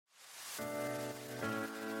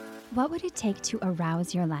What would it take to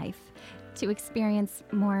arouse your life, to experience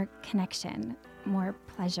more connection, more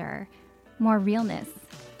pleasure, more realness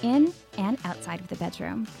in and outside of the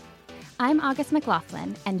bedroom? I'm August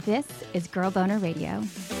McLaughlin, and this is Girl Boner Radio.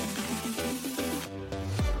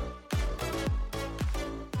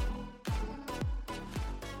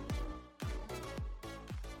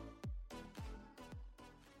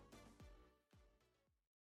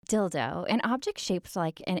 Dildo, an object shaped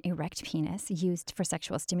like an erect penis used for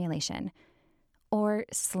sexual stimulation, or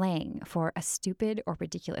slang for a stupid or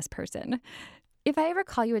ridiculous person. If I ever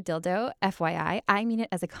call you a dildo, FYI, I mean it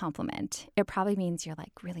as a compliment. It probably means you're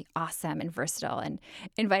like really awesome and versatile and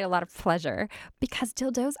invite a lot of pleasure, because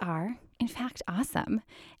dildos are, in fact, awesome.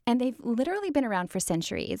 And they've literally been around for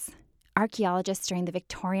centuries. Archaeologists during the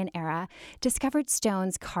Victorian era discovered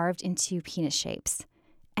stones carved into penis shapes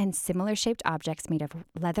and similar shaped objects made of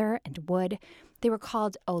leather and wood. They were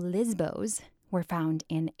called olisbos, were found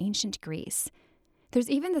in ancient Greece. There's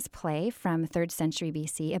even this play from 3rd century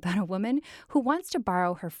BC about a woman who wants to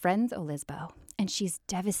borrow her friend's olisbo, and she's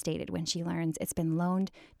devastated when she learns it's been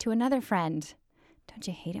loaned to another friend. Don't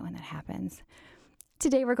you hate it when that happens?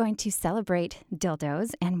 Today we're going to celebrate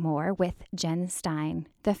dildos and more with Jen Stein,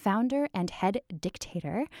 the founder and head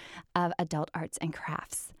dictator of Adult Arts and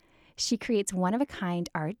Crafts. She creates one-of-a-kind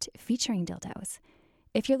art featuring dildos.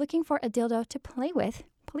 If you're looking for a dildo to play with,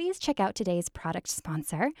 please check out today's product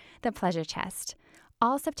sponsor, The Pleasure Chest.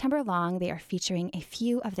 All September long, they are featuring a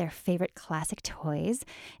few of their favorite classic toys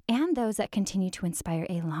and those that continue to inspire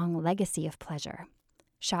a long legacy of pleasure.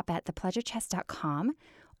 Shop at thepleasurechest.com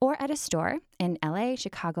or at a store in LA,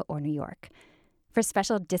 Chicago, or New York. For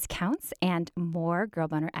special discounts and more Girl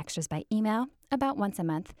Boner extras by email about once a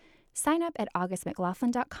month, sign up at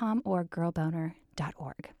augustmclaughlin.com or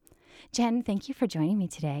girlboner.org. Jen, thank you for joining me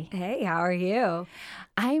today. Hey, how are you?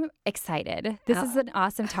 I'm excited. This is an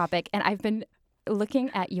awesome topic, and I've been looking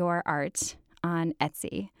at your art on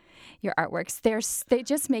Etsy, your artworks. They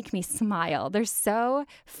just make me smile. They're so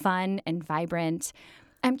fun and vibrant.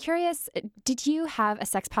 I'm curious, did you have a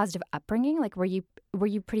sex positive upbringing? Like, were you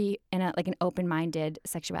pretty in an open-minded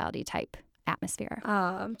sexuality type atmosphere?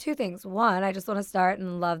 Two things. One, I just want to start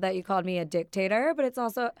and love that you called me a dictator, but it's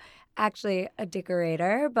also actually a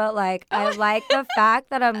decorator. But I like the fact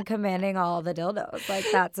that I'm commanding all the dildos.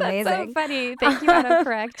 That's amazing. That's so funny. Thank you,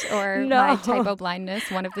 autocorrect, or No. my typo blindness,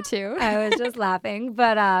 one of the two. I was just laughing.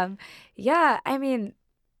 But yeah, I mean,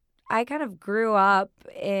 I kind of grew up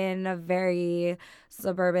in a very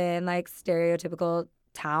suburban, stereotypical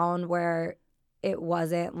town where it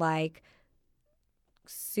wasn't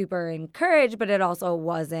super encouraged, but it also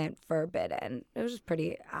wasn't forbidden. It was just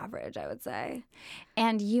pretty average, I would say.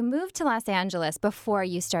 And you moved to Los Angeles before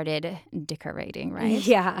you started decorating, right?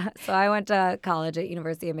 Yeah. So I went to college at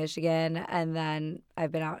University of Michigan, and then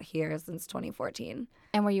I've been out here since 2014.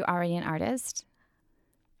 And were you already an artist?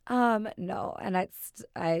 No. And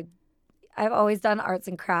I've always done arts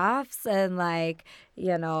and crafts and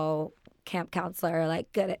camp counselor,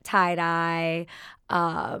 good at tie-dye.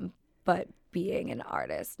 But being an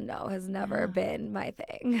artist, no, has never been my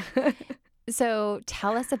thing. So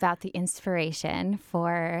tell us about the inspiration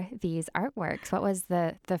for these artworks. What was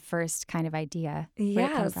the first kind of idea?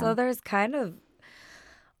 Yeah, so there's kind of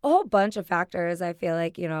a whole bunch of factors. I feel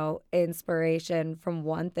like, inspiration from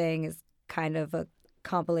one thing is kind of a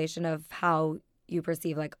compilation of how you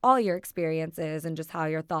perceive all your experiences and just how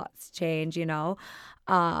your thoughts change,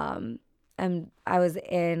 And I was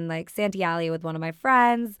in Santee Alley with one of my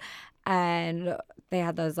friends, and they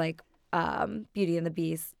had those Beauty and the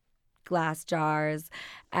Beast glass jars,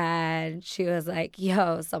 and she was like,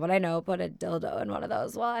 yo, someone I know put a dildo in one of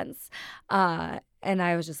those once. And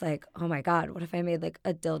I was just like, oh my God, what if I made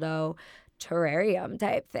a dildo terrarium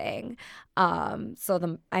type thing?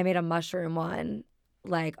 So I made a mushroom one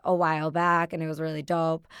a while back, and it was really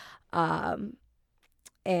dope. And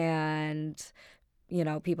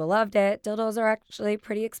people loved it. Dildos are actually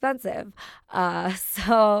pretty expensive.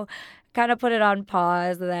 So kind of put it on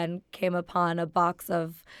pause, and then came upon a box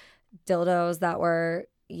of dildos that were,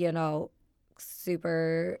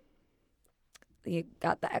 super. You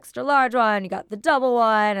got the extra large one, you got the double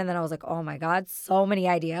one, and then I was like, oh my God, so many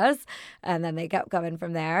ideas. And then they kept coming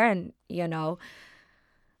from there, and,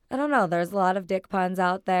 I don't know. There's a lot of dick puns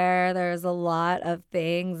out there. There's a lot of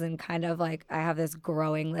things, and kind of I have this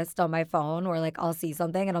growing list on my phone where I'll see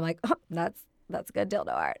something and I'm like, oh, that's good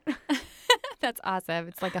dildo art. That's awesome.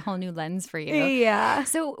 It's like a whole new lens for you. Yeah.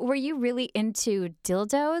 So were you really into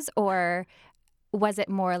dildos, or was it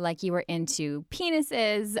more like you were into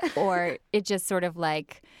penises, or it just sort of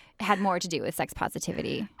like had more to do with sex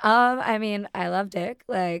positivity? I mean, I love dick.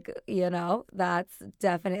 Like, that's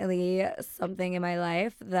definitely something in my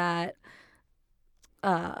life that,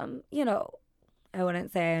 you know, I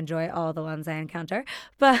wouldn't say I enjoy all the ones I encounter,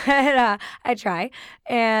 but I try.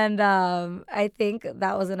 And I think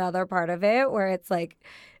that was another part of it where it's like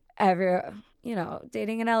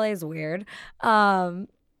dating in LA is weird.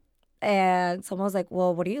 And someone was like,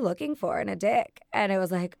 well, what are you looking for in a dick? And it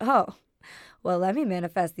was like, oh, well, let me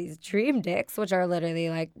manifest these dream dicks, which are literally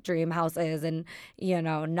like dream houses and,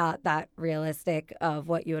 not that realistic of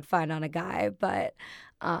what you would find on a guy, but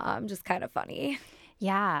just kind of funny.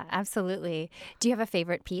 Yeah, absolutely. Do you have a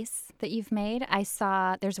favorite piece that you've made? I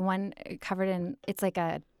saw there's one covered in, it's like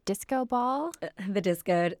a disco ball. The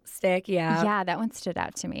disco stick, yeah. Yeah, that one stood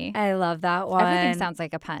out to me. I love that one. Everything sounds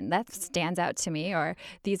like a pun. That stands out to me, or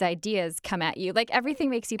these ideas come at you. Like everything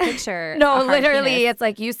makes you picture. No, literally, it's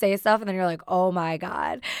like you say stuff and then you're like, oh my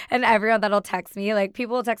God. And everyone that'll text me, like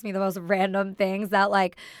people will text me the most random things that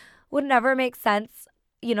like would never make sense,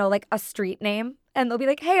 like a street name. And they'll be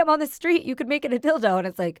like, hey, I'm on the street. You could make it a dildo. And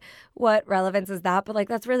it's like, what relevance is that? But like,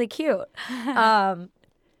 that's really cute.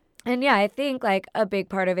 And yeah, I think like a big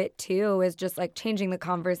part of it too is just like changing the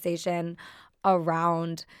conversation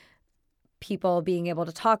around people being able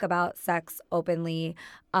to talk about sex openly,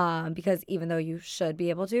 because even though you should be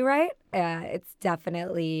able to, right? It's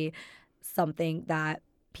definitely something that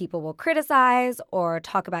people will criticize or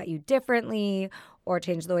talk about you differently or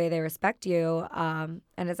change the way they respect you. And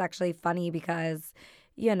it's actually funny because,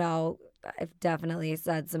 I've definitely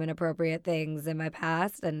said some inappropriate things in my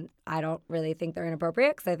past, and I don't really think they're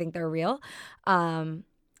inappropriate because I think they're real. And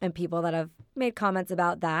people that have made comments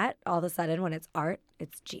about that, all of a sudden when it's art,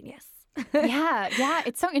 it's genius. Yeah.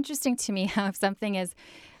 It's so interesting to me how if something is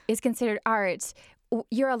considered art,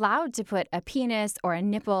 you're allowed to put a penis or a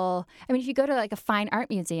nipple. I mean, if you go to like a fine art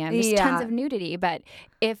museum, there's tons of nudity. But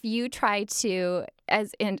if you try to,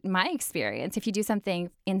 as in my experience, if you do something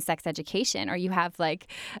in sex education or you have like,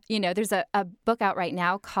 there's a book out right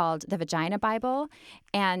now called The Vagina Bible,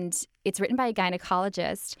 and it's written by a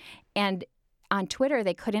gynecologist. And on Twitter,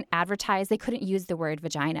 they couldn't use the word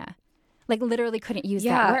vagina. Like literally couldn't use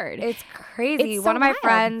that word. It's crazy. It's One so of my wild.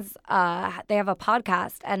 friends, they have a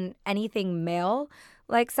podcast, and anything male,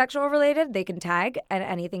 like sexual related, they can tag, and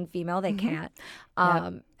anything female, they can't.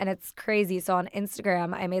 And it's crazy. So on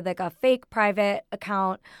Instagram, I made like a fake private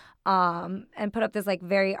account and put up this like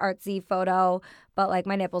very artsy photo, but like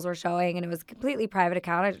my nipples were showing, and it was a completely private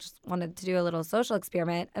account. I just wanted to do a little social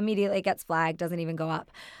experiment. Immediately it gets flagged, doesn't even go up.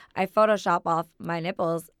 I Photoshop off my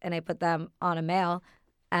nipples and I put them on a male,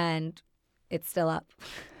 and it's still up.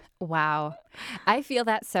 Wow. I feel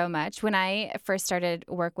that so much. When I first started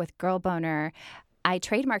work with Girl Boner, I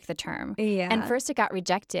trademarked the term. Yeah. And first it got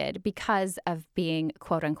rejected because of being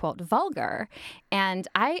quote unquote vulgar. And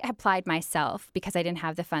I applied myself because I didn't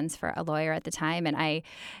have the funds for a lawyer at the time. And I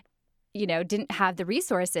didn't have the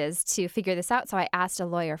resources to figure this out. So I asked a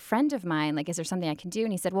lawyer friend of mine, like, is there something I can do?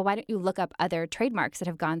 And he said, well, why don't you look up other trademarks that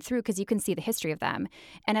have gone through, because you can see the history of them.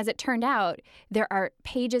 And as it turned out, there are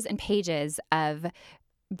pages and pages of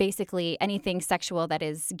basically anything sexual that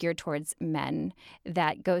is geared towards men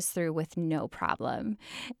that goes through with no problem.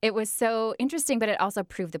 It was so interesting, but it also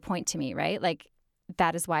proved the point to me, right? Like,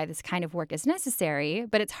 that is why this kind of work is necessary,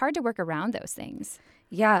 but it's hard to work around those things.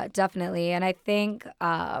 Yeah, definitely. And I think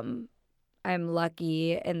I'm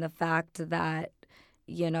lucky in the fact that,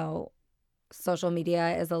 social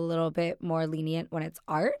media is a little bit more lenient when it's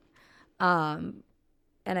art.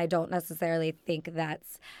 And I don't necessarily think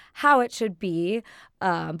that's how it should be.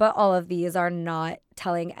 But all of these are not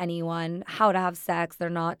telling anyone how to have sex. They're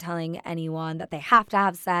not telling anyone that they have to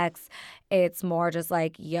have sex. It's more just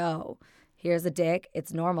like, yo, here's a dick.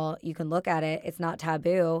 It's normal. You can look at it. It's not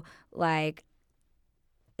taboo. Like,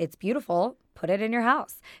 it's beautiful. Put it in your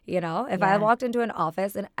house. If I walked into an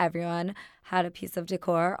office and everyone had a piece of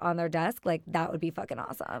decor on their desk, like, that would be fucking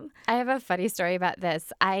awesome. I have a funny story about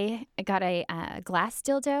this. I got a glass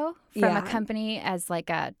dildo from a company as like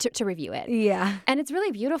to review it. Yeah. And it's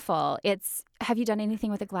really beautiful. Have you done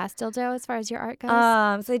anything with a glass dildo as far as your art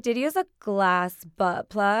goes? So I did use a glass butt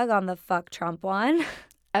plug on the Fuck Trump one.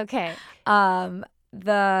 Okay.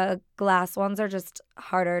 The glass ones are just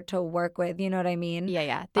harder to work with. You know what I mean?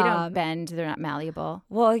 Yeah. They don't bend. They're not malleable.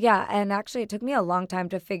 Well, yeah. And actually, it took me a long time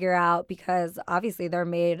to figure out, because obviously they're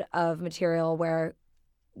made of material where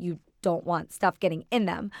you don't want stuff getting in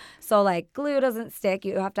them. So like glue doesn't stick.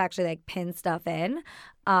 You have to actually like pin stuff in.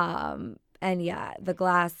 And yeah, the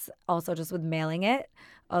glass also just with mailing it.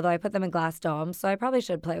 Although I put them in glass domes, so I probably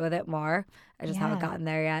should play with it more. I just haven't Yeah. gotten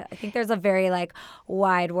there yet. I think there's a very like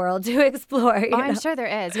wide world to explore. You Oh, I'm know? sure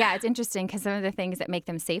there is. Yeah, it's interesting because some of the things that make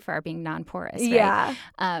them safer are being non-porous, right? Yeah.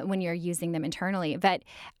 When you're using them internally. But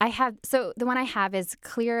so the one I have is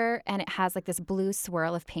clear and it has like this blue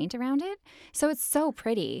swirl of paint around it. So it's so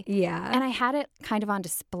pretty. Yeah. And I had it kind of on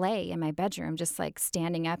display in my bedroom, just like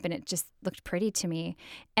standing up, and it just looked pretty to me.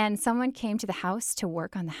 And someone came to the house to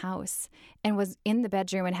work on the house and was in the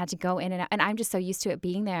bedroom and had to go in and out. And I'm just so used to it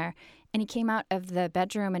being there. And he came out of the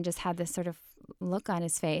bedroom and just had this sort of look on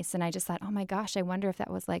his face. And I just thought, oh my gosh, I wonder if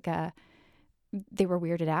that was like they were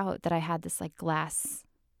weirded out that I had this like glass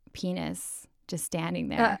penis just standing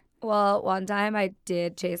there. Well, one time I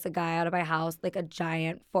did chase a guy out of my house, like a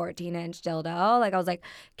giant 14-inch dildo. Like I was like,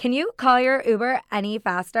 can you call your Uber any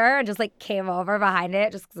faster? And just like came over behind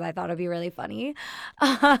it just because I thought it'd be really funny.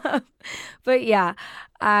 But yeah,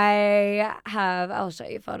 I'll show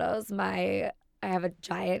you photos. I have a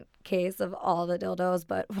giant case of all the dildos,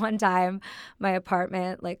 but one time my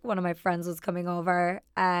apartment, like one of my friends was coming over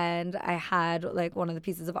and I had like one of the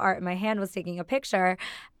pieces of art in my hand, was taking a picture,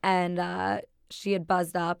 and she had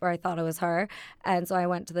buzzed up, or I thought it was her. And so I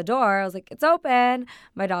went to the door. I was like, it's open.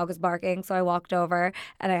 My dog was barking. So I walked over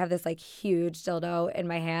and I have this like huge dildo in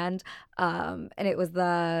my hand. And it was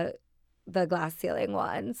the glass ceiling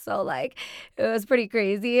one. So like it was pretty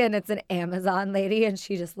crazy. And it's an Amazon lady. And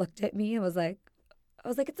she just looked at me and was like,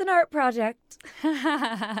 it's an art project.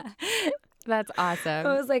 That's awesome.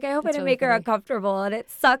 I was like, I hope I That's didn't really make her funny. uncomfortable. And it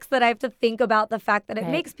sucks that I have to think about the fact that it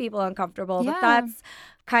Right. makes people uncomfortable. Yeah. But that's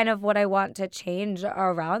kind of what I want to change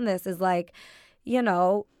around this is like, you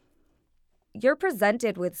know, you're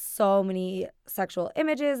presented with so many sexual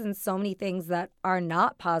images and so many things that are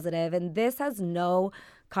not positive. And this has no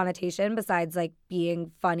connotation besides like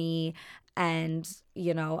being funny and,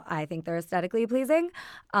 you know, I think they're aesthetically pleasing.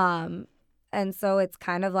 And so it's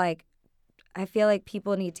kind of like, I feel like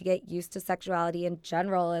people need to get used to sexuality in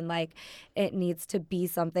general, and like it needs to be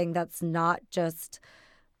something that's not just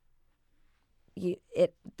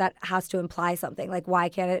that has to imply something. Like, why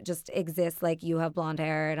can't it just exist? Like, you have blonde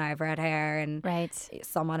hair and I have red hair, and Right.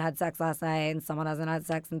 someone had sex last night and someone hasn't had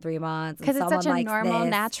sex in 3 months. Because it's someone such a likes normal, this.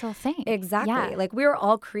 natural thing. Exactly. Yeah. Like, we were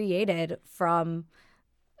all created from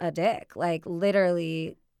a dick. Like,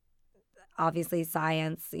 literally. Obviously,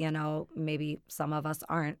 science, you know, maybe some of us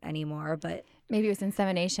aren't anymore, but Maybe it was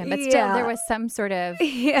insemination, but still Yeah. there was some sort of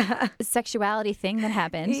yeah, sexuality thing that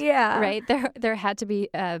happened. yeah, Right? There had to be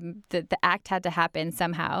the act had to happen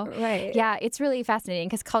somehow. right, Yeah, it's really fascinating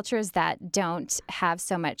because cultures that don't have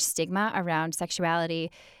so much stigma around sexuality,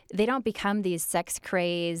 they don't become these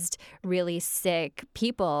sex-crazed, really sick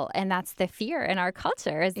people. And that's the fear in our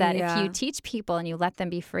culture, is that if Yeah. you teach people and you let them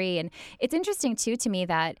be free. And it's interesting, too, to me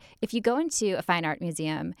that if you go into a fine art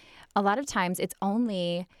museum, a lot of times it's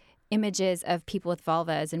only images of people with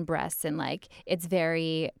vulvas and breasts, and like it's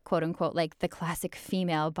very, quote unquote, like the classic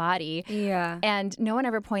female body. yeah, And no one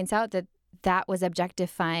ever points out that was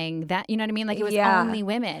objectifying that, you know what I mean? Like it was Yeah. only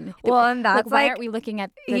women. Well, and that's why like- aren't we looking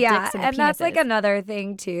at the yeah, dicks and the and that's like penises? another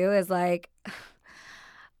thing too. Is like,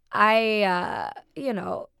 you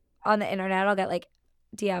know, on the internet, I'll get like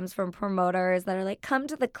DMs from promoters that are like, come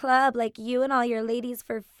to the club, like you and all your ladies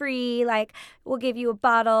for free, like we'll give you a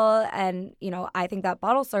bottle. And, you know, I think that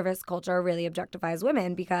bottle service culture really objectifies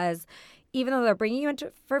women, because even though they're bringing you in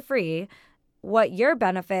for free, what your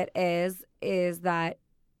benefit is that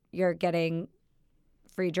you're getting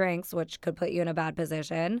free drinks, which could put you in a bad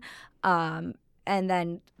position. And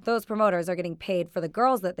then those promoters are getting paid for the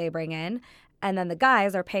girls that they bring in. And then the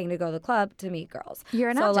guys are paying to go to the club to meet girls. You're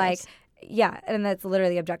an So object. like, yeah, and that's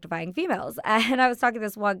literally objectifying females. And I was talking to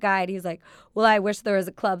this one guy, and he's like, well, I wish there was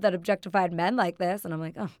a club that objectified men like this. And I'm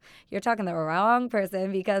like, oh, you're talking to the wrong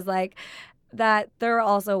person, because like that there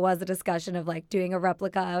also was a discussion of like doing a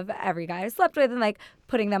replica of every guy I slept with and like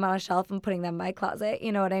putting them on a shelf and putting them in my closet.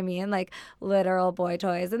 You know what I mean? Like literal boy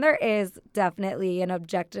toys. And there is definitely an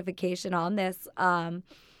objectification on this.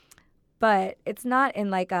 But it's not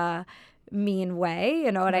in like a mean way.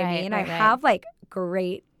 You know what I Right, mean? right, I right. have like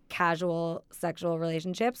great casual sexual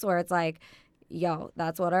relationships where it's like, yo,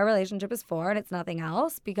 that's what our relationship is for and it's nothing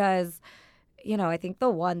else. Because, you know, I think the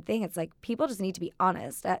one thing, it's like people just need to be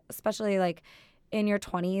honest, especially like in your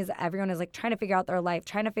 20s. Everyone is like trying to figure out their life,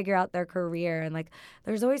 trying to figure out their career. And like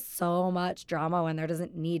there's always so much drama when there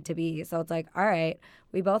doesn't need to be. So it's like, all right,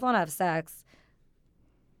 we both want to have sex.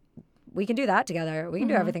 We can do that together. We can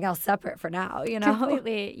do everything else separate for now, you know?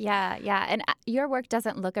 Completely. Yeah, yeah. And your work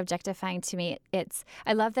doesn't look objectifying to me.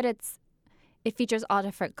 I love that It features all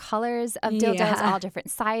different colors of dildos, Yeah. all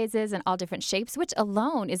different sizes, and all different shapes, which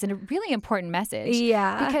alone is a really important message.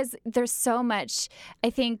 Yeah. Because there's so much,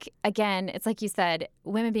 I think, again, it's like you said,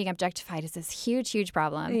 women being objectified is this huge, huge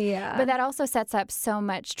problem. Yeah. But that also sets up so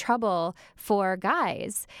much trouble for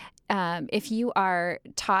guys. If you are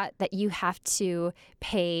taught that you have to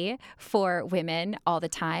pay for women all the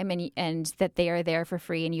time and that they are there for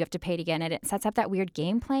free and you have to pay it again, and it sets up that weird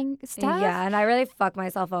game playing stuff. Yeah, and I really fuck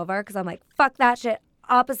myself over because I'm like, fuck that shit.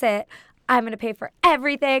 Opposite. I'm going to pay for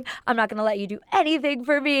everything. I'm not going to let you do anything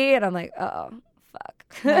for me. And I'm like, oh, fuck.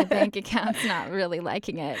 My bank account's not really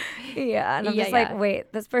liking it. Yeah, and I'm Yeah, just like, yeah.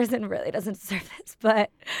 wait, this person really doesn't deserve this.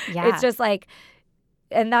 But Yeah. it's just like,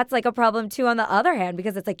 and that's like a problem too on the other hand,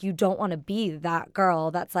 because it's like you don't want to be that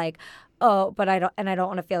girl that's like, oh, but I don't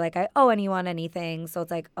want to feel like I owe anyone anything. So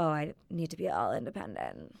it's like, oh, I need to be all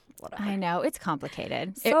independent. Whatever. I know. It's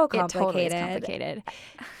complicated. So It totally is complicated. complicated.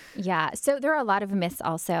 Yeah. So there are a lot of myths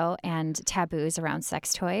also and taboos around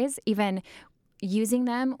sex toys. Even using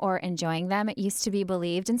them or enjoying them, it used to be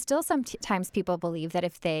believed, and still sometimes people believe, that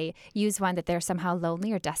if they use one that they're somehow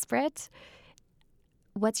lonely or desperate.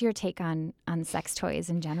 What's your take on sex toys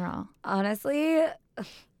in general? Honestly,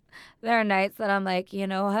 there are nights that I'm like, you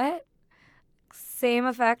know what? Same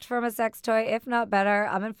effect from a sex toy, if not better.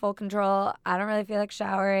 I'm in full control. I don't really feel like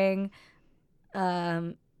showering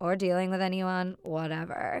or dealing with anyone,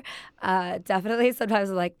 whatever. Definitely sometimes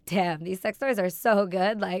I'm like, damn, these sex toys are so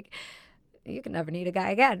good. Like, you can never need a guy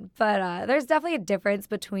again. But there's definitely a difference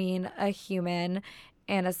between a human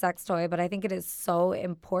and a sex toy, but I think it is so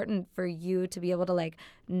important for you to be able to like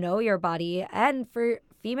know your body, and for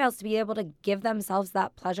females to be able to give themselves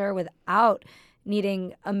that pleasure without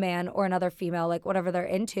needing a man or another female, like whatever they're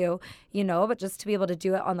into, but just to be able to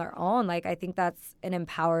do it on their own. Like, I think that's an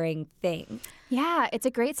empowering thing. Yeah, it's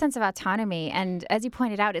a great sense of autonomy. And as you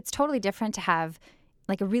pointed out, it's totally different to have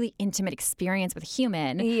like a really intimate experience with a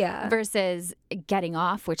human versus getting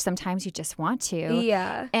off, which sometimes you just want to.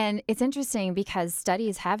 Yeah. And it's interesting because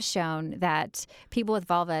studies have shown that people with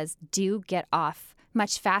vulvas do get off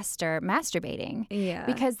much faster masturbating. Yeah.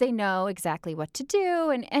 Because they know exactly what to do.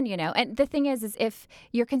 And the thing is if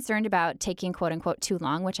you're concerned about taking quote unquote too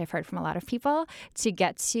long, which I've heard from a lot of people, to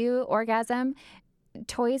get to orgasm,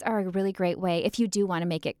 toys are a really great way if you do want to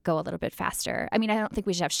make it go a little bit faster. I mean, I don't think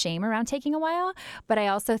we should have shame around taking a while, but I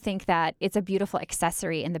also think that it's a beautiful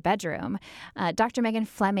accessory in the bedroom. Dr. Megan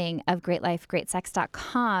Fleming of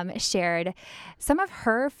GreatLifeGreatSex.com shared some of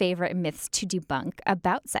her favorite myths to debunk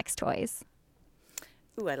about sex toys.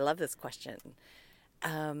 Ooh, I love this question.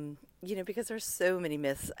 Because there's so many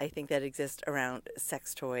myths, I think, that exist around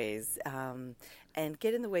sex toys and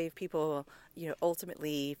get in the way of people,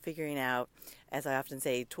 ultimately figuring out, as I often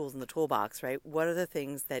say, tools in the toolbox, right? What are the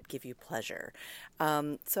things that give you pleasure?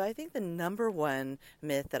 So I think the number one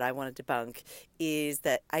myth that I want to debunk is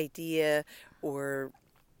that idea or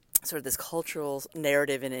sort of this cultural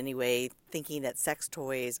narrative in any way, thinking that sex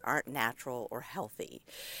toys aren't natural or healthy.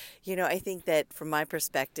 I think that from my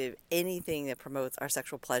perspective, anything that promotes our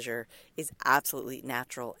sexual pleasure is absolutely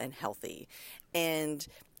natural and healthy. And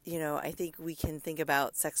I think we can think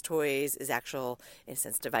about sex toys as actual, in a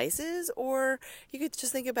sense, devices, or you could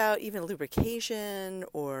just think about even lubrication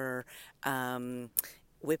or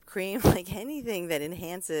whipped cream, like anything that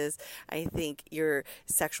enhances, I think, your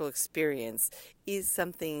sexual experience is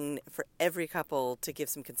something for every couple to give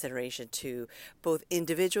some consideration to, both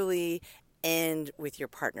individually and with your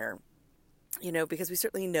partner. Because we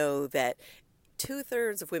certainly know that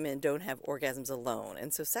 2/3 of women don't have orgasms alone.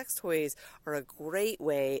 And so sex toys are a great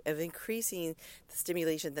way of increasing the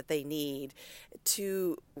stimulation that they need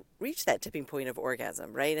to reach that tipping point of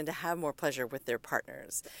orgasm, right? And to have more pleasure with their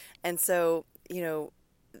partners. And so,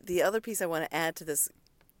 the other piece I want to add to this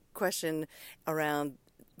question around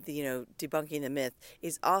debunking the myth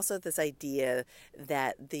is also this idea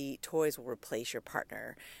that the toys will replace your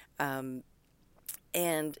partner. I've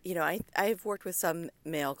worked with some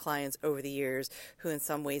male clients over the years who in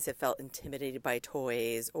some ways have felt intimidated by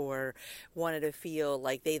toys or wanted to feel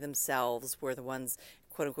like they themselves were the ones,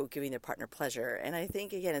 quote unquote, giving their partner pleasure. And I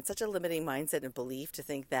think, again, it's such a limiting mindset and belief to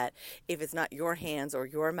think that if it's not your hands or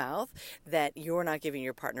your mouth, that you're not giving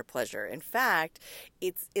your partner pleasure. In fact,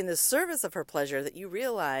 it's in the service of her pleasure that you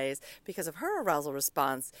realize, because of her arousal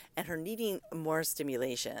response and her needing more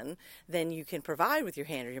stimulation than you can provide with your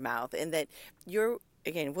hand or your mouth, and that you're,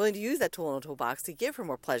 again, willing to use that tool in the toolbox to give her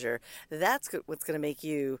more pleasure. That's what's going to make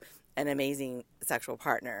you an amazing sexual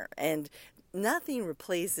partner. And nothing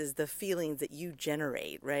replaces the feelings that you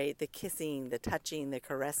generate, right? The kissing, the touching, the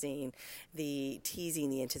caressing, the teasing,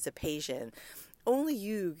 the anticipation. only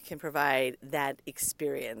you can provide that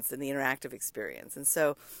experience and the interactive experience. And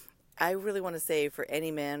so I really want to say for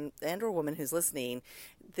any man and or woman who's listening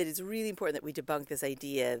that it's really important that we debunk this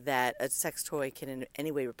idea that a sex toy can in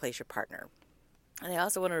any way replace your partner. And I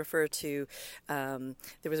also want to refer to, there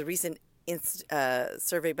was a recent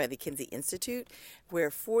survey by the Kinsey Institute where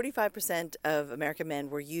 45% of American men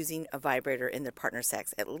were using a vibrator in their partner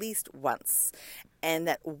sex at least once, and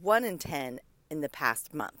that 1 in 10 in the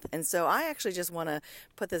past month. And so I actually just want to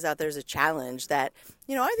put this out there as a challenge that,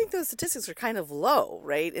 I think those statistics are kind of low,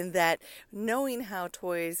 right? In that knowing how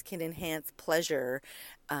toys can enhance pleasure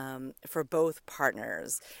for both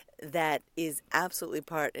partners, that is absolutely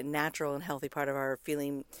a natural and healthy part of our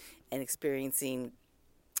feeling and experiencing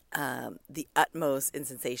the utmost in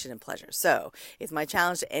sensation and pleasure. So it's my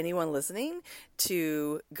challenge to anyone listening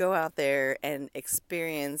to go out there and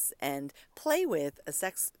experience and play with a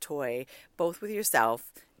sex toy, both with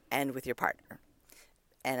yourself and with your partner.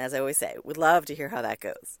 And as I always say, would love to hear how that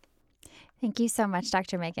goes. Thank you so much,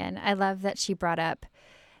 Dr. Megan. I love that she brought up,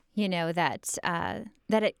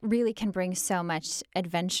 that it really can bring so much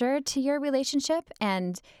adventure to your relationship,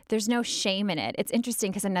 and there's no shame in it. It's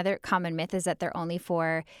interesting because another common myth is that they're only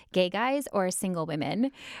for gay guys or single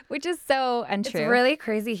women, which is so untrue. It's really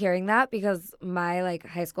crazy hearing that because my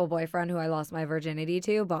high school boyfriend who I lost my virginity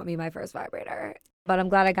to bought me my first vibrator. But I'm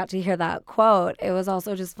glad I got to hear that quote. It was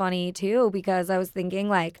also just funny too because I was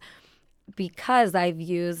thinking because I've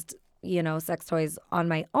used sex toys on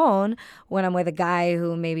my own when I'm with a guy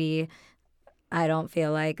who maybe I don't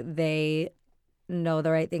feel like they know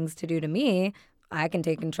the right things to do to me, I can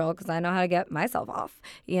take control because I know how to get myself off,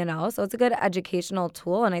 So it's a good educational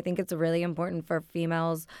tool. And I think it's really important for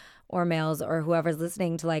females or males or whoever's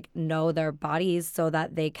listening to know their bodies so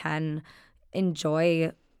that they can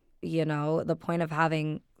enjoy, the point of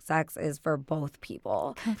having sex is for both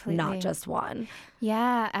people, Completely. Not just one.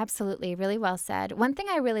 Yeah, absolutely. Really well said. One thing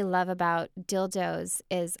I really love about dildos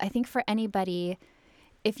is I think for anybody,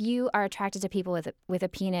 if you are attracted to people with a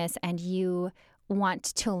penis and you want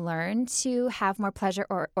to learn to have more pleasure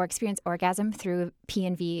or experience orgasm through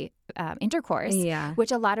P&V intercourse,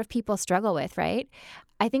 which a lot of people struggle with, right?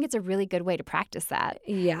 I think it's a really good way to practice that.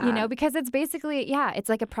 Yeah. Because it's basically, it's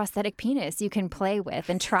like a prosthetic penis you can play with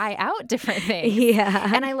and try out different things.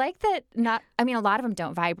 Yeah. And I like that a lot of them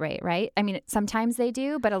don't vibrate, right? Sometimes they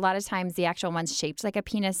do, but a lot of times the actual ones shaped like a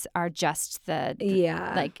penis are just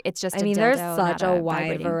it's just a dildo, there's such not a wide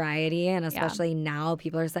vibrating variety, and especially now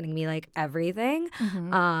people are sending me everything.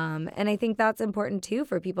 Mm-hmm. And I think that's important too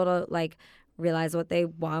for people to realize what they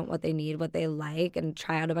want, what they need, what they like, and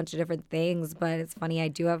try out a bunch of different things. But it's funny, I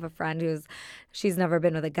do have a friend she's never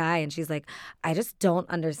been with a guy, and she's like, I just don't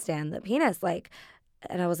understand the penis.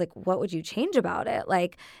 And I was like, what would you change about it?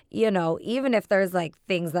 Even if there's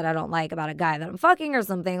things that I don't like about a guy that I'm fucking or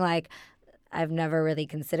something, I've never really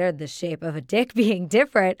considered the shape of a dick being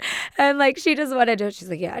different. And she just wanted to, she's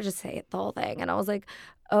like, yeah, I just say it the whole thing. And I was like,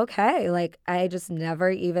 okay, I just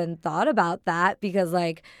never even thought about that because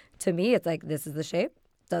to me, it's this is the shape,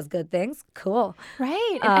 does good things, cool.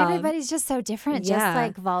 Right. And everybody's just so different, just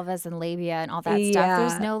like vulvas and labia and all that stuff.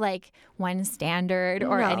 There's no one standard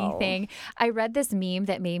or anything. I read this meme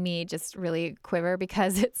that made me just really quiver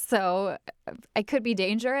because it could be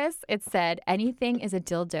dangerous. It said, anything is a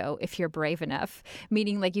dildo if you're brave enough,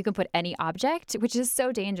 meaning you can put any object, which is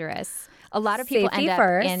so dangerous. A lot of people Safety end up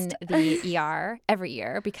first. in the ER every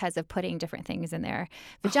year because of putting different things in their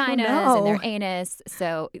vaginas and their anus.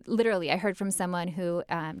 So literally, I heard from someone who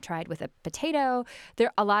tried with a potato. There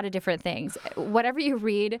are a lot of different things. Whatever you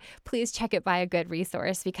read, please check it by a good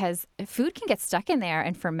resource because food can get stuck in there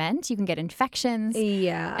and ferment. You can get infections.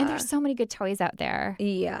 Yeah. And there's so many good toys out there.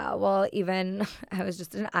 Yeah. Well, even I was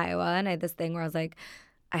just in Iowa and I had this thing where I was like,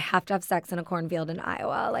 I have to have sex in a cornfield in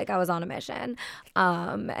Iowa. I was on a mission.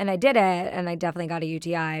 And I did it, and I definitely got a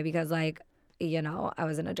UTI because, I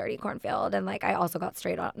was in a dirty cornfield. And, I also got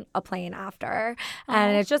straight on a plane after.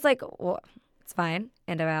 And it's just well, it's fine.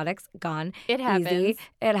 Antibiotics, gone. It happens. Easy.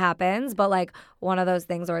 It happens. But, one of those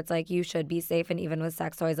things where it's you should be safe. And even with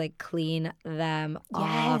sex toys, clean them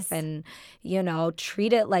off and,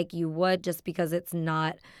 treat it like you would just because it's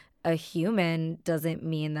not a human doesn't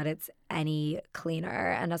mean that it's any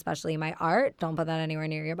cleaner. And especially my art, don't put that anywhere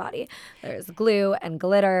near your body. There's glue and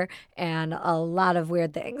glitter and a lot of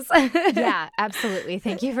weird things. Yeah, absolutely.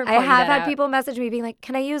 Thank you for pointing I have that had out. people message me being like,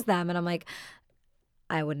 can I use them? And I'm like,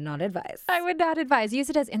 I would not advise. I would not advise. Use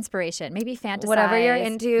it as inspiration. Maybe fantasize. Whatever you're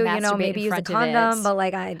into, masturbate maybe in use a front of condom, it. but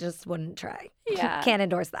like I just wouldn't try. Yeah. Can't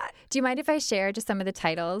endorse that. Do you mind if I share just some of the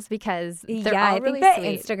titles? Because they're Yeah, all I really think the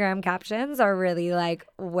sweet. Instagram captions are really like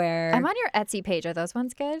where I'm on your Etsy page. Are those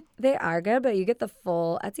ones good? they are good, but you get the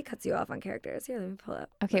full Etsy cuts you off on characters. Here, let me pull up.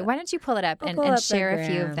 Okay, why don't you pull it up and, pull and up the share a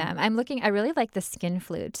few of gram. them? I really like the skin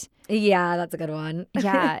flute. Yeah, that's a good one.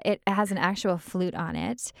 Yeah, it has an actual flute on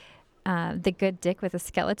it. The good dick with a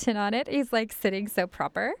skeleton on it. He's like sitting so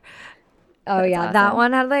proper. Oh That's yeah, that awesome.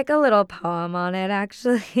 one had like a little poem on it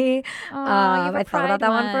actually. Aw, you have a I thought about pride that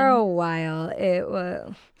one for one. a while. It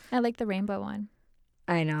was. I like the rainbow one.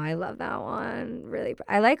 I know, I love that one. Really,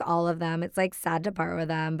 I like all of them. It's like sad to part with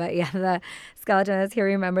them, but yeah, the skeleton is here.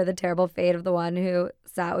 Remember the terrible fate of the one who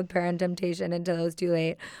sat with prayer and temptation until it was too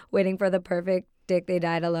late, waiting for the perfect dick. They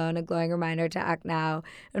died alone. A glowing reminder to act now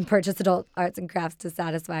and purchase adult arts and crafts to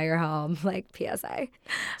satisfy your home. Like PSA.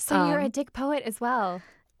 So you're a dick poet as well.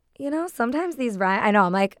 Sometimes these rhyme. I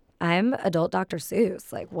know. I'm adult Dr.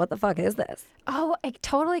 Seuss. Like, what the fuck is this? Oh, it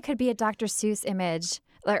totally could be a Dr. Seuss image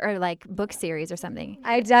or like book series or something.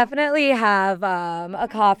 I definitely have a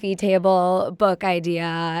coffee table book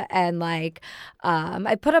idea, and like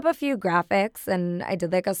I put up a few graphics, and I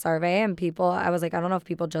did like a survey, and I was like, I don't know if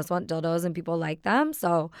people just want dildos and people like them,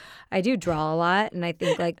 so I do draw a lot, and I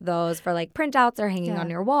think like those for like printouts or hanging on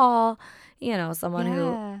your wall, someone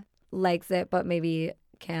who likes it but maybe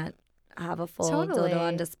can't have a full dildo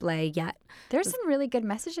on display yet. There's some really good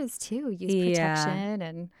messages too. Use protection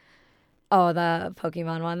and. Oh, the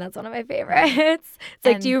Pokemon one. That's one of my favorites. It's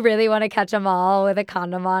like, do you really want to catch them all with a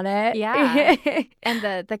condom on it? Yeah. And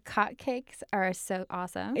the cot cakes are so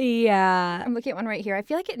awesome. Yeah. I'm looking at one right here. I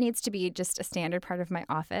feel like it needs to be just a standard part of my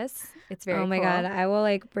office. It's very Oh my cool. God. I will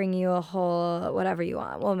like bring you a whole whatever you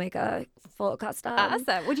want. We'll make a full custom.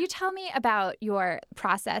 Awesome. Would you tell me about your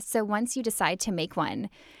process? So once you decide to make one,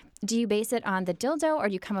 do you base it on the dildo or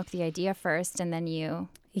do you come up with the idea first and then you...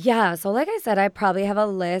 Yeah. So like I said, I probably have a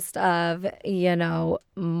list of,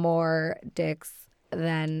 more dicks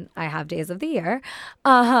than I have days of the year.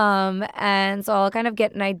 And so I'll kind of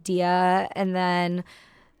get an idea, and then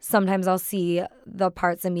sometimes I'll see the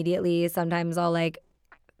parts immediately. Sometimes I'll like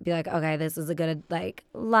be like, okay, this is a good like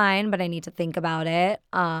line, but I need to think about it.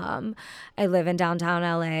 I live in downtown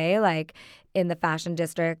LA, like in the fashion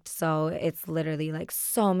district, so it's literally like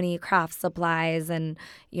so many craft supplies, and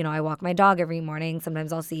I walk my dog every morning.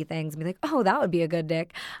 Sometimes I'll see things and be like, oh, that would be a good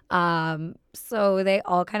dick. So they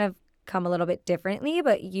all kind of come a little bit differently,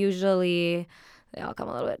 but usually they all come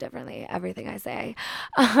a little bit differently, everything I say.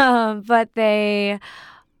 But they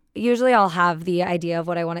usually I'll have the idea of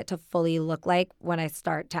what I want it to fully look like when I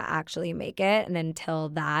start to actually make it. And until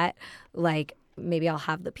that, like maybe I'll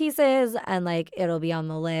have the pieces and like it'll be on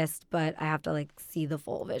the list, but I have to like see the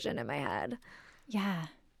full vision in my head. Yeah.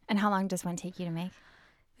 And how long does one take you to make?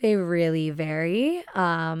 They really vary.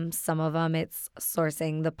 Some of them it's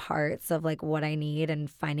sourcing the parts of like what I need and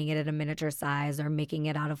finding it at a miniature size or making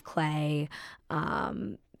it out of clay.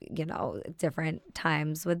 Different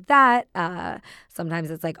times with that. Sometimes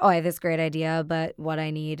it's like, oh, I have this great idea, but what I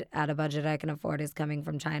need at a budget I can afford is coming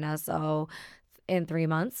from China. So in 3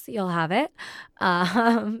 months, you'll have it.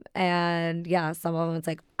 And yeah, some of them it's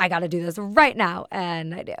like, I got to do this right now.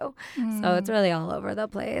 And I do. So it's really all over the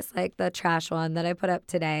place. Like the trash one that I put up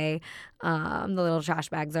today, the little trash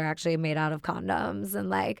bags are actually made out of condoms. And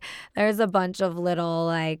like, there's a bunch of little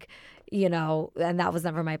like, and that was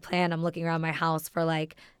never my plan. I'm looking around my house for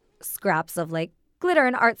like scraps of like glitter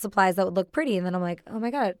and art supplies that would look pretty. And then I'm like, oh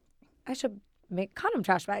my God, I should make condom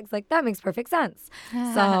trash bags. Like that makes perfect sense.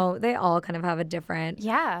 So they all kind of have a different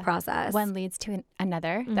process. One leads to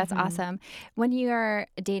another. That's awesome. When you're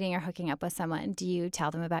dating or hooking up with someone, do you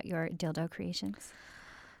tell them about your dildo creations?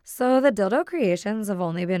 So the dildo creations have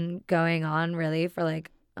only been going on really for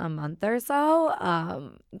like a month or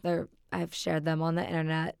so. I've shared them on the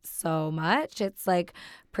internet so much. It's like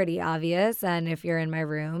pretty obvious. And if you're in my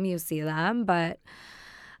room, you see them. But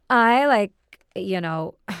I like,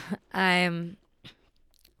 I'm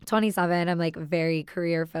 27. I'm like very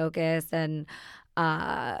career focused. And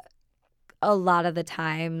a lot of the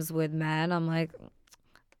times with men, I'm like,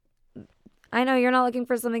 I know you're not looking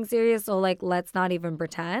for something serious. So like, let's not even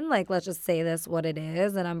pretend. Like, let's just say this what it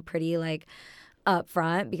is. And I'm pretty like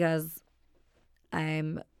upfront because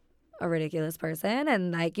I'm a ridiculous person,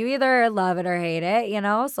 and like you either love it or hate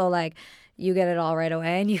it, so like you get it all right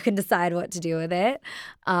away and you can decide what to do with it.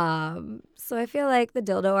 So I feel like the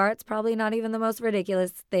dildo art's probably not even the most ridiculous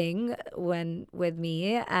thing with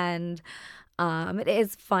me, and It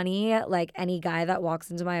is funny, like any guy that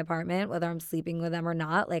walks into my apartment, whether I'm sleeping with them or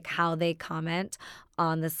not, like how they comment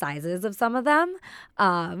on the sizes of some of them.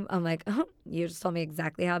 I'm like, oh, you just told me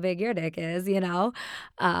exactly how big your dick is, you know?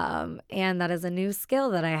 And that is a new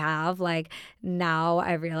skill that I have. Like now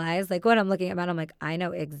I realize, like when I'm looking at men, I'm like, I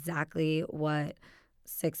know exactly what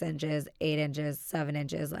 6 inches, 8 inches, 7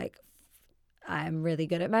 inches, like I'm really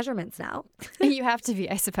good at measurements now. You have to be,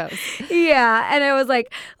 I suppose. Yeah. And it was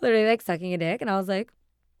like literally like sucking a dick. And I was like,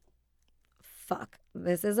 fuck,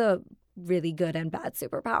 this is a really good and bad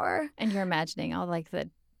superpower. And you're imagining all like the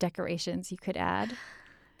decorations you could add.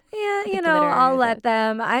 Yeah, The you know, glitter, I'll the- let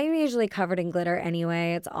them. I'm usually covered in glitter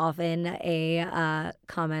anyway. It's often a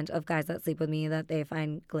comment of guys that sleep with me that they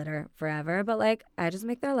find glitter forever. But like, I just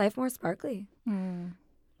make their life more sparkly.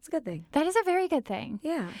 It's a good thing. That is a very good thing.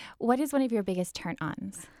 Yeah. What is one of your biggest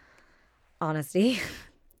turn-ons? Honesty.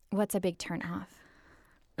 What's a big turn-off?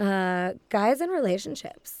 Guys in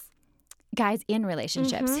relationships. Guys in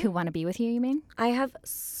relationships who want to be with you, you mean? I have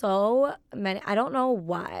so many, I don't know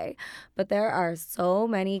why, but there are so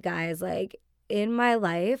many guys like in my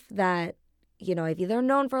life that, you know, I've either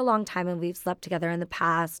known for a long time and we've slept together in the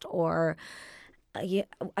past or yeah,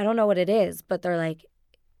 I don't know what it is, but they're like,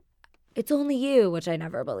 it's only you, which I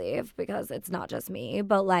never believe because it's not just me,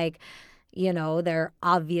 but like, you know, they're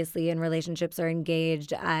obviously in relationships or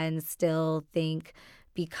engaged and still think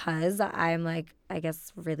because I'm like, I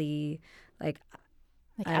guess really like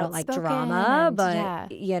I don't like outspoken drama, and- but yeah.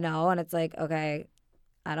 you know, and it's like, okay,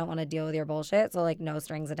 I don't want to deal with your bullshit. So like no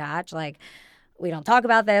strings attached. Like we don't talk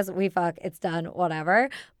about this. We fuck, it's done, whatever.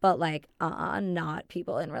 But like not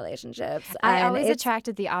people in relationships. I And always it's-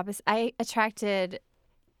 attracted the opposite. I attracted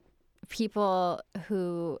people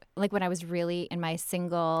who, like when I was really in my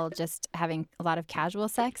single, just having a lot of casual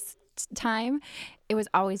sex time, it was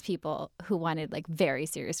always people who wanted like very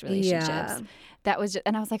serious relationships. Yeah. That was just,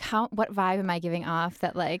 and I was like, what vibe am I giving off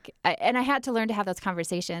that like, and I had to learn to have those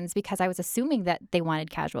conversations because I was assuming that they wanted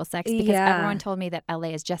casual sex because Yeah. everyone told me that LA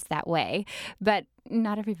is just that way, but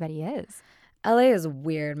not everybody is. LA is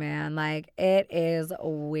weird, man. Like, it is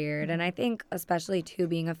weird. And I think, especially too,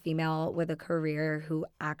 being a female with a career who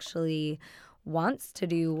actually wants to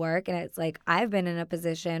do work. And it's like, I've been in a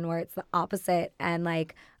position where it's the opposite. And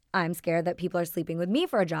like, I'm scared that people are sleeping with me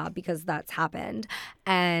for a job because that's happened.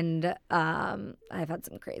 And I've had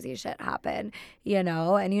some crazy shit happen, you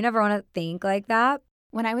know, and you never want to think like that.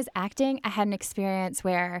 When I was acting, I had an experience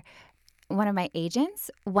where one of my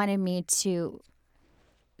agents wanted me to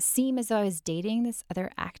seem as though I was dating this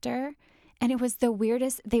other actor. And it was the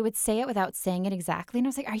weirdest. They would say it without saying it exactly. And I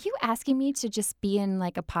was like, are you asking me to just be in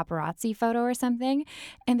like a paparazzi photo or something?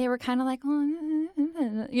 And they were kind of like, oh,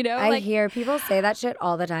 you know, I like, hear people say that shit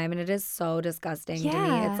all the time, and it is so disgusting to me.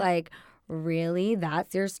 Yeah. It's like, really?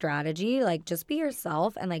 That's your strategy? Like, just be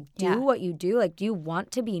yourself and like do Yeah. what you do. Like, do you want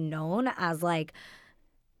to be known as like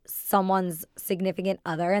someone's significant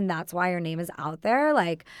other and that's why your name is out there?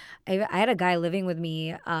 Like, I had a guy living with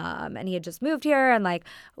me and he had just moved here and like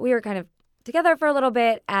we were kind of together for a little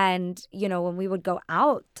bit. And, you know, when we would go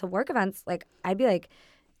out to work events, like I'd be like,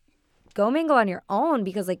 go mingle on your own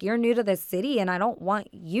because like you're new to this city and I don't want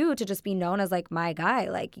you to just be known as like my guy.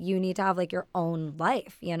 Like you need to have like your own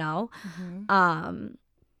life, you know? And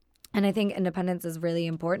I think independence is really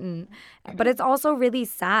important. But it's also really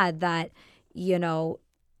sad that, you know,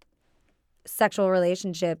 sexual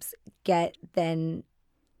relationships get then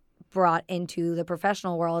brought into the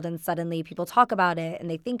professional world and suddenly people talk about it and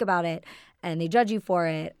they think about it and they judge you for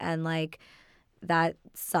it and like that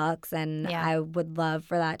sucks. And Yeah. I would love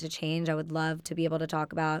for that to change. I would love to be able to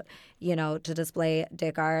talk about, you know, to display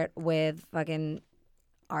dick art with fucking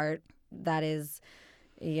art that is,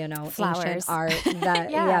 you know, Flowers. ancient art that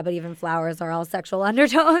Yeah. yeah, but even flowers are all sexual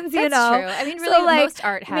undertones, you That's know. true. I mean, really, most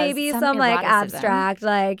art has maybe some like eroticism. abstract,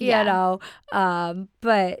 like Yeah. you know.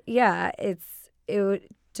 But yeah, it would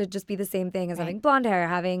to just be the same thing as Right. having blonde hair,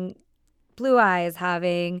 having blue eyes,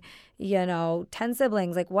 having, you know, 10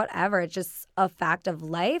 siblings, like whatever. It's just a fact of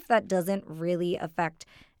life that doesn't really affect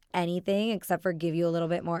anything except for give you a little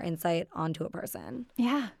bit more insight onto a person.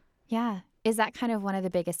 Yeah. Yeah. Is that kind of one of the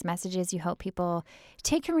biggest messages you hope people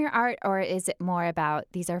take from your art, or is it more about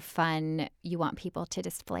these are fun, you want people to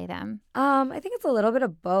display them? I think it's a little bit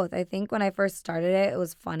of both. I think when I first started it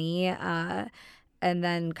was funny. And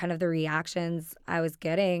then kind of the reactions I was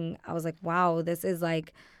getting, I was like, wow, this is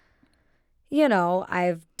like, you know,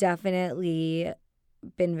 I've definitely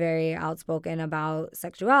been very outspoken about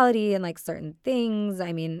sexuality and like certain things.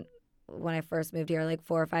 I mean, when I first moved here like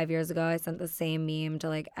 4 or 5 years ago, I sent the same meme to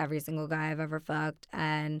like every single guy I've ever fucked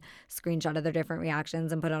and screenshotted their different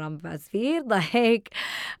reactions and put it on BuzzFeed. Like,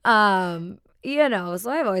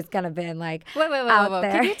 so I've always kind of been like Wait, out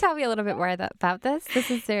there. Can you tell me a little bit more about this?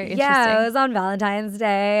 This is very interesting. Yeah, it was on Valentine's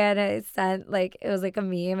Day, and I sent it was like a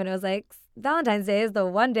meme, and it was like, Valentine's Day is the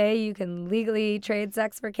one day you can legally trade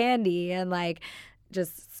sex for candy, and like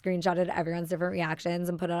just screenshotted everyone's different reactions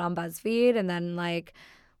and put it on BuzzFeed, and then like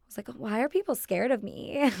was like, why are people scared of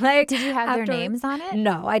me? Like, did you have their names on it?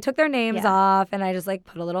 No, I took their names off, and I just like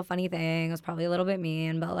put a little funny thing. It was probably a little bit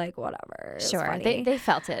mean, but like whatever. Sure, they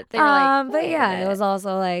felt it. They were like, but yeah, it was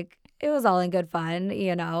also like it was all in good fun.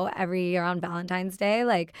 Every year on Valentine's Day,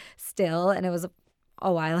 like still, and it was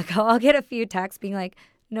a while ago. I'll get a few texts being like,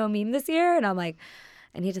 no meme this year, and I'm like,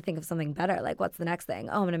 I need to think of something better. Like, what's the next thing?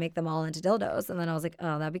 Oh, I'm gonna make them all into dildos, and then I was like,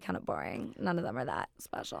 oh, that'd be kind of boring. None of them are that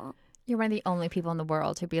special. You're one of the only people in the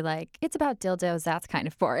world who'd be like, it's about dildos, that's kind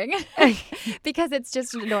of boring. Because it's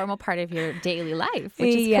just a normal part of your daily life,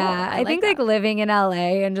 which is cool. I think like living in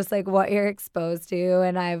LA and just like what you're exposed to,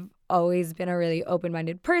 and I've always been a really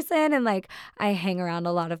open-minded person, and like I hang around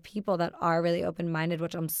a lot of people that are really open-minded,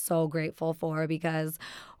 which I'm so grateful for, because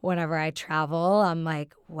whenever I travel, I'm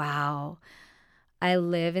like, wow, I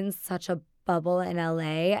live in such a bubble in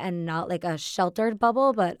LA, and not like a sheltered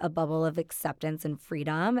bubble, but a bubble of acceptance and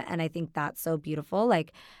freedom. And I think that's so beautiful.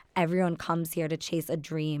 Like everyone comes here to chase a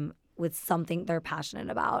dream with something they're passionate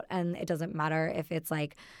about. And it doesn't matter if it's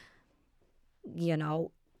like,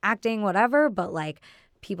 acting, whatever, but like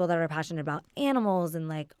people that are passionate about animals and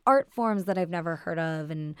like art forms that I've never heard of,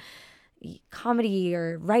 and comedy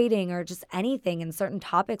or writing or just anything, and certain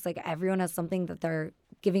topics, like everyone has something that they're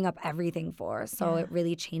giving up everything for. So it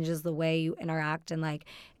really changes the way you interact and like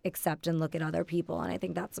accept and look at other people. And I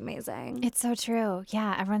think that's amazing. It's so true.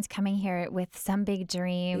 Yeah. Everyone's coming here with some big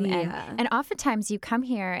dream. And oftentimes you come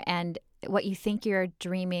here and what you think you're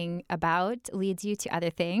dreaming about leads you to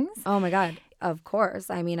other things. Oh my God. Of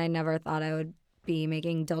course. I mean, I never thought I would be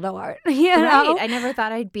making dildo art. Right. I never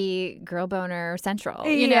thought I'd be Girl Boner Central.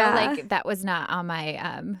 Yeah. That was not on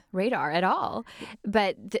my radar at all.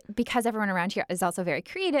 But because everyone around here is also very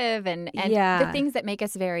creative and the things that make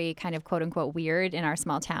us very kind of quote unquote weird in our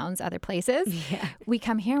small towns, other places, we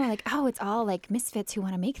come here and we're like, oh, it's all like misfits who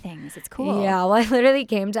want to make things. It's cool. Yeah. Well, I literally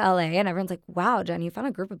came to LA and everyone's like, wow, Jen, you found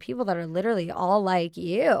a group of people that are literally all like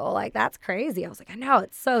you. Like, that's crazy. I was like, I know,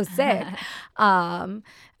 it's so sick.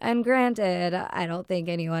 And granted, I don't think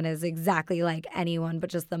anyone is exactly like anyone, but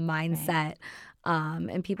just the mindset. Right.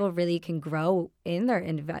 And people really can grow in their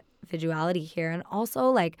individuality here. And also,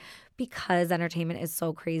 like, because entertainment is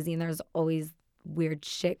so crazy and there's always weird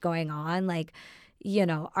shit going on, like,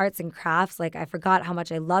 arts and crafts, like, I forgot how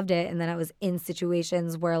much I loved it. And then I was in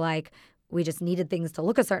situations where, like, we just needed things to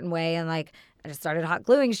look a certain way, and like I just started hot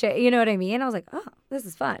gluing shit, you know what I mean? I was like, oh, this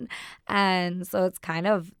is fun. And so it's kind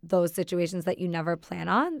of those situations that you never plan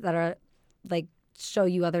on that are like show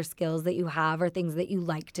you other skills that you have or things that you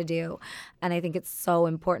like to do. And I think it's so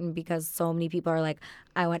important because so many people are like,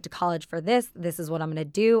 I went to college for this is what I'm going to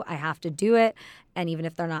do, I have to do it. And even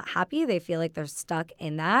if they're not happy, they feel like they're stuck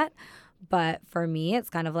in that. But for me,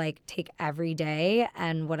 it's kind of like take every day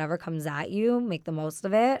and whatever comes at you, make the most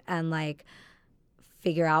of it, and like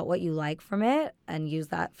figure out what you like from it and use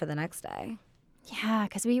that for the next day. Yeah,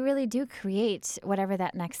 because we really do create whatever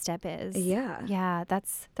that next step is. Yeah. Yeah,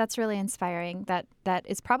 that's really inspiring. That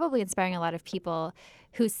is probably inspiring a lot of people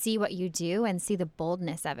who see what you do and see the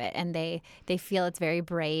boldness of it, and they feel it's very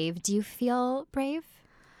brave. Do you feel brave?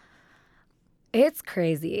 It's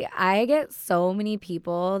crazy. I get so many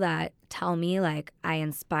people that tell me like I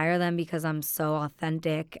inspire them because I'm so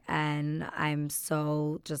authentic and I'm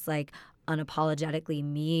so just like unapologetically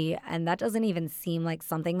me. And that doesn't even seem like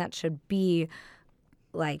something that should be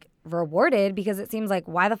like rewarded, because it seems like,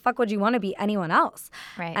 why the fuck would you want to be anyone else?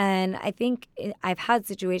 Right. And I think I've had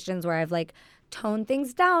situations where I've like toned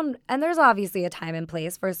things down, and there's obviously a time and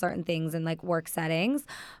place for certain things in like work settings.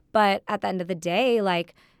 But at the end of the day,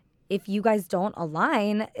 like, if you guys don't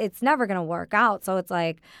align, it's never going to work out. So it's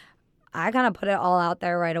like, I kind of put it all out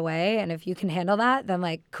there right away. And if you can handle that, then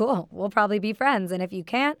like, cool, we'll probably be friends. And if you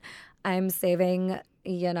can't, I'm saving,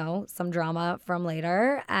 some drama from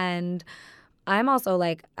later. And I'm also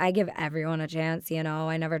like, I give everyone a chance,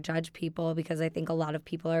 I never judge people because I think a lot of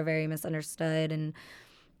people are very misunderstood. And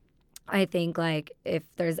I think like, if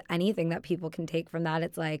there's anything that people can take from that,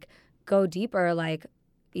 it's like, go deeper, like,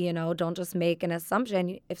 don't just make an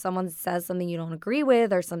assumption. If someone says something you don't agree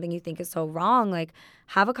with or something you think is so wrong, like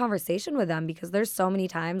have a conversation with them, because there's so many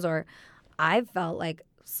times where I've felt like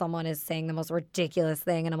someone is saying the most ridiculous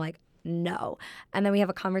thing and I'm like, no. And then we have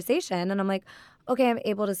a conversation and I'm like, okay, I'm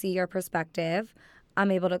able to see your perspective. I'm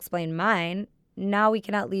able to explain mine. now we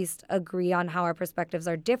can at least agree on how our perspectives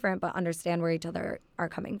are different, but understand where each other are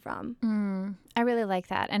coming from. I really like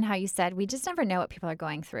that. And how you said, we just never know what people are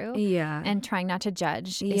going through. Yeah. And trying not to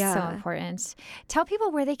judge is so important. Tell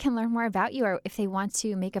people where they can learn more about you, or if they want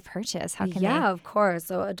to make a purchase, how can they? Yeah, of course.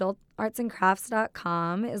 So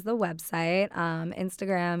adultartsandcrafts.com is the website.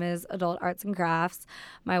 Instagram is Adult Arts and Crafts.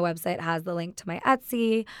 My website has the link to my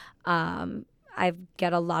Etsy. I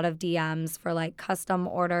get a lot of DMs for like custom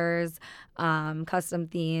orders, custom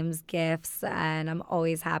themes, gifts, and I'm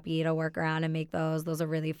always happy to work around and make those. Those are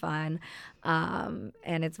really fun. And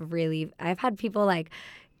it's really, I've had people like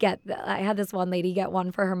I had this one lady get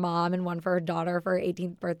one for her mom and one for her daughter for her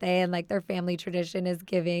 18th birthday, and like their family tradition is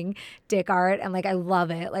giving dick art, and like I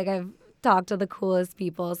love it. Like I've talked to the coolest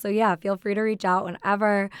people. So yeah, feel free to reach out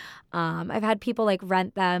whenever. I've had people like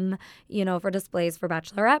rent them, for displays for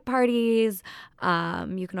bachelorette parties.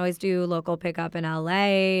 You can always do local pickup in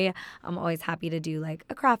LA. I'm always happy to do like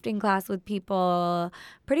a crafting class with people.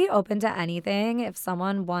 Pretty open to anything. If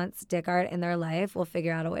someone wants dick art in their life, we'll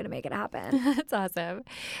figure out a way to make it happen. That's awesome.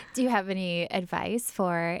 Do you have any advice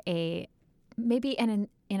for maybe an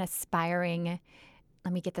aspiring,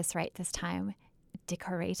 let me get this right this time,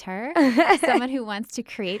 decorator, someone who wants to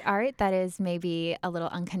create art that is maybe a little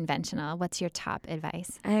unconventional? What's your top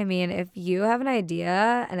advice? I mean, if you have an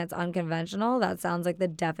idea and it's unconventional, that sounds like the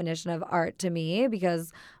definition of art to me,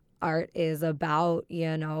 because art is about,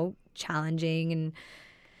 challenging and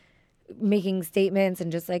making statements and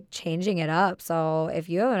just like changing it up. So if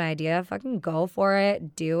you have an idea, fucking go for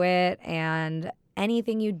it, do it. And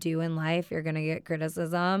anything you do in life, you're going to get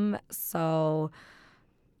criticism. So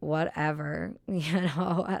whatever,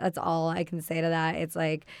 that's all I can say to that. It's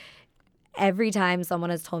like every time someone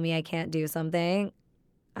has told me I can't do something,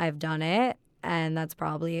 I've done it. And that's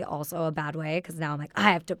probably also a bad way, because now I'm like,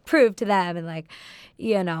 I have to prove to them, and like,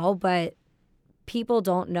 but people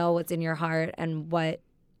don't know what's in your heart and what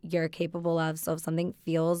you're capable of. So if something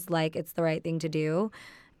feels like it's the right thing to do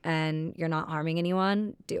and you're not harming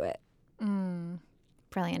anyone, do it.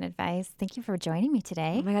 Brilliant advice. Thank you for joining me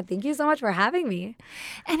today. Oh my God, thank you so much for having me.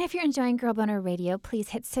 And if you're enjoying Girl Boner Radio, please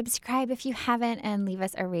hit subscribe if you haven't, and leave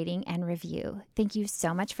us a rating and review. Thank you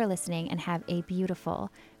so much for listening, and have a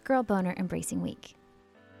beautiful Girl Boner Embracing Week.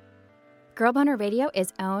 Girl Boner Radio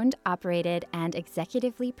is owned, operated, and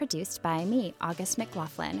executively produced by me, August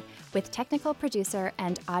McLaughlin, with technical producer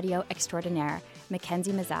and audio extraordinaire,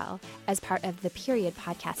 Mackenzie Mazzell, as part of the Period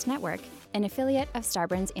Podcast Network, an affiliate of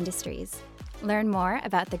Starburns Industries. Learn more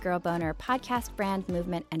about the Girl Boner podcast brand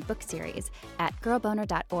movement and book series at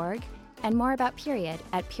girlboner.org, and more about Period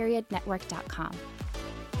at periodnetwork.com.